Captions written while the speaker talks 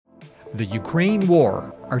The Ukraine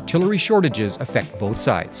War. Artillery shortages affect both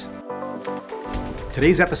sides.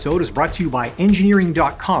 Today's episode is brought to you by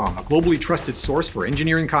Engineering.com, a globally trusted source for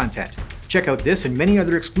engineering content. Check out this and many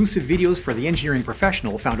other exclusive videos for the engineering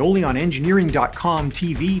professional found only on Engineering.com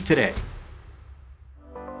TV today.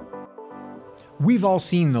 We've all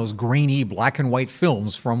seen those grainy black and white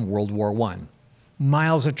films from World War I.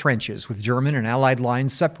 Miles of trenches with German and Allied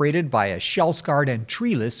lines separated by a shell-scarred and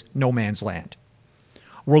treeless no man's land.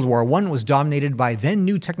 World War I was dominated by then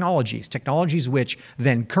new technologies which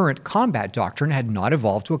then current combat doctrine had not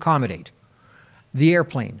evolved to accommodate. The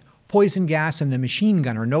airplane, poison gas, and the machine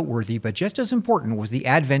gun are noteworthy, but just as important was the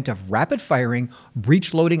advent of rapid-firing,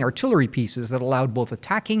 breech-loading artillery pieces that allowed both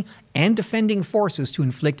attacking and defending forces to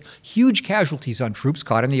inflict huge casualties on troops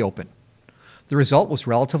caught in the open. The result was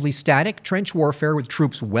relatively static trench warfare with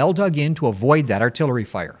troops well dug in to avoid that artillery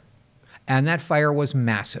fire. And that fire was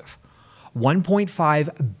massive.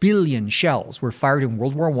 1.5 billion shells were fired in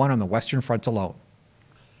World War I on the Western Front alone.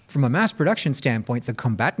 From a mass production standpoint, the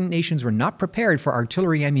combatant nations were not prepared for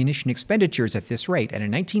artillery ammunition expenditures at this rate, and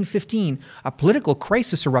in 1915, a political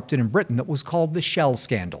crisis erupted in Britain that was called the Shell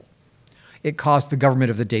Scandal. It caused the government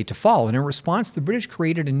of the day to fall, and in response, the British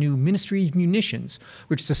created a new Ministry of Munitions,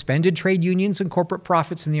 which suspended trade unions and corporate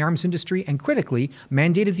profits in the arms industry and, critically,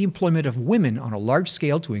 mandated the employment of women on a large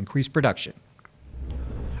scale to increase production.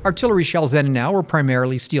 Artillery shells then and now were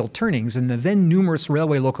primarily steel turnings, and the then numerous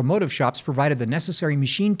railway locomotive shops provided the necessary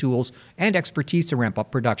machine tools and expertise to ramp up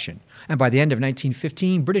production. And by the end of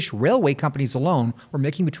 1915, British railway companies alone were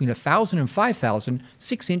making between 1,000 and 5,000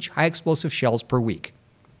 6-inch high-explosive shells per week.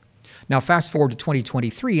 Now fast forward to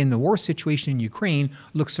 2023, and the war situation in Ukraine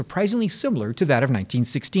looks surprisingly similar to that of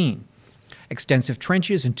 1916. Extensive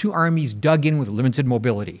trenches and two armies dug in with limited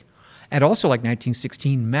mobility. And also like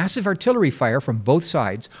 1916, massive artillery fire from both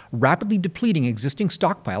sides, rapidly depleting existing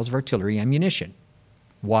stockpiles of artillery ammunition.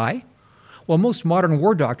 Why? Well, most modern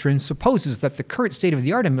war doctrine supposes that the current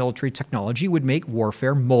state-of-the-art in military technology would make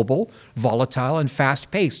warfare mobile, volatile, and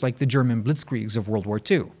fast-paced like the German blitzkriegs of World War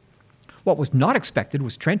II. What was not expected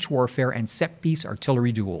was trench warfare and set-piece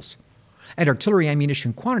artillery duels. And artillery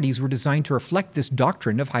ammunition quantities were designed to reflect this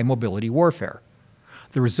doctrine of high-mobility warfare.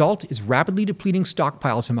 The result is rapidly depleting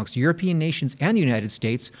stockpiles amongst European nations and the United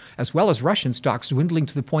States, as well as Russian stocks dwindling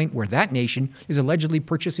to the point where that nation is allegedly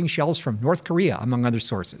purchasing shells from North Korea, among other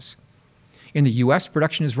sources. In the U.S.,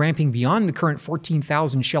 production is ramping beyond the current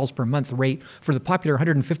 14,000 shells per month rate for the popular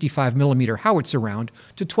 155mm howitzer round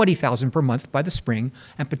to 20,000 per month by the spring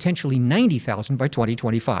and potentially 90,000 by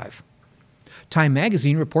 2025. Time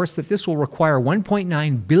magazine reports that this will require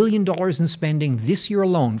 $1.9 billion in spending this year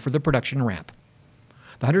alone for the production ramp.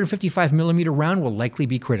 The 155mm round will likely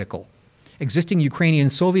be critical. Existing Ukrainian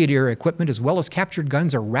Soviet-era equipment as well as captured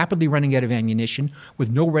guns are rapidly running out of ammunition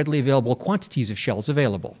with no readily available quantities of shells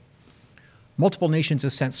available. Multiple nations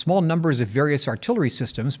have sent small numbers of various artillery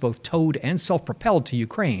systems, both towed and self-propelled, to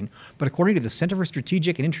Ukraine, but according to the Center for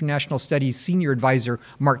Strategic and International Studies senior advisor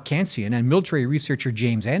Mark Kansian and military researcher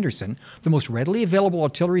James Anderson, the most readily available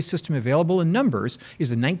artillery system available in numbers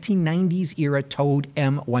is the 1990s-era towed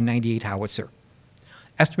M198 howitzer.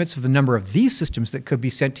 Estimates of the number of these systems that could be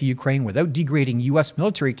sent to Ukraine without degrading U.S.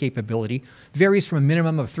 military capability varies from a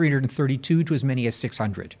minimum of 332 to as many as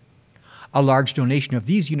 600. A large donation of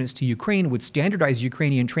these units to Ukraine would standardize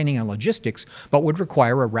Ukrainian training and logistics, but would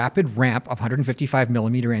require a rapid ramp of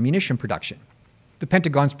 155mm ammunition production. The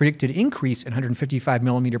Pentagon's predicted increase in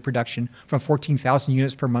 155mm production from 14,000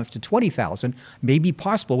 units per month to 20,000 may be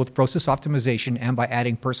possible with process optimization and by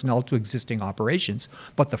adding personnel to existing operations,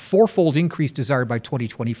 but the fourfold increase desired by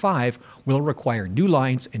 2025 will require new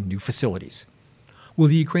lines and new facilities. Will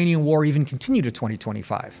the Ukrainian war even continue to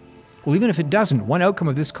 2025? Well, even if it doesn't, one outcome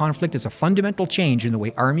of this conflict is a fundamental change in the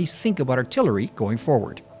way armies think about artillery going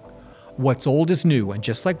forward. What's old is new, and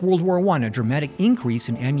just like World War I, a dramatic increase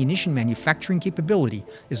in ammunition manufacturing capability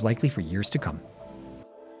is likely for years to come.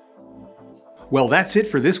 Well, that's it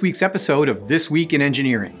for this week's episode of This Week in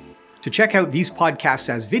Engineering. To check out these podcasts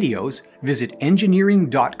as videos, visit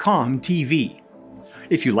Engineering.com TV.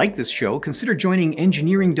 If you like this show, consider joining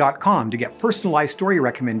Engineering.com to get personalized story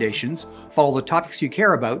recommendations, follow the topics you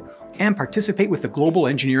care about, and participate with the global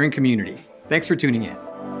engineering community. Thanks for tuning in.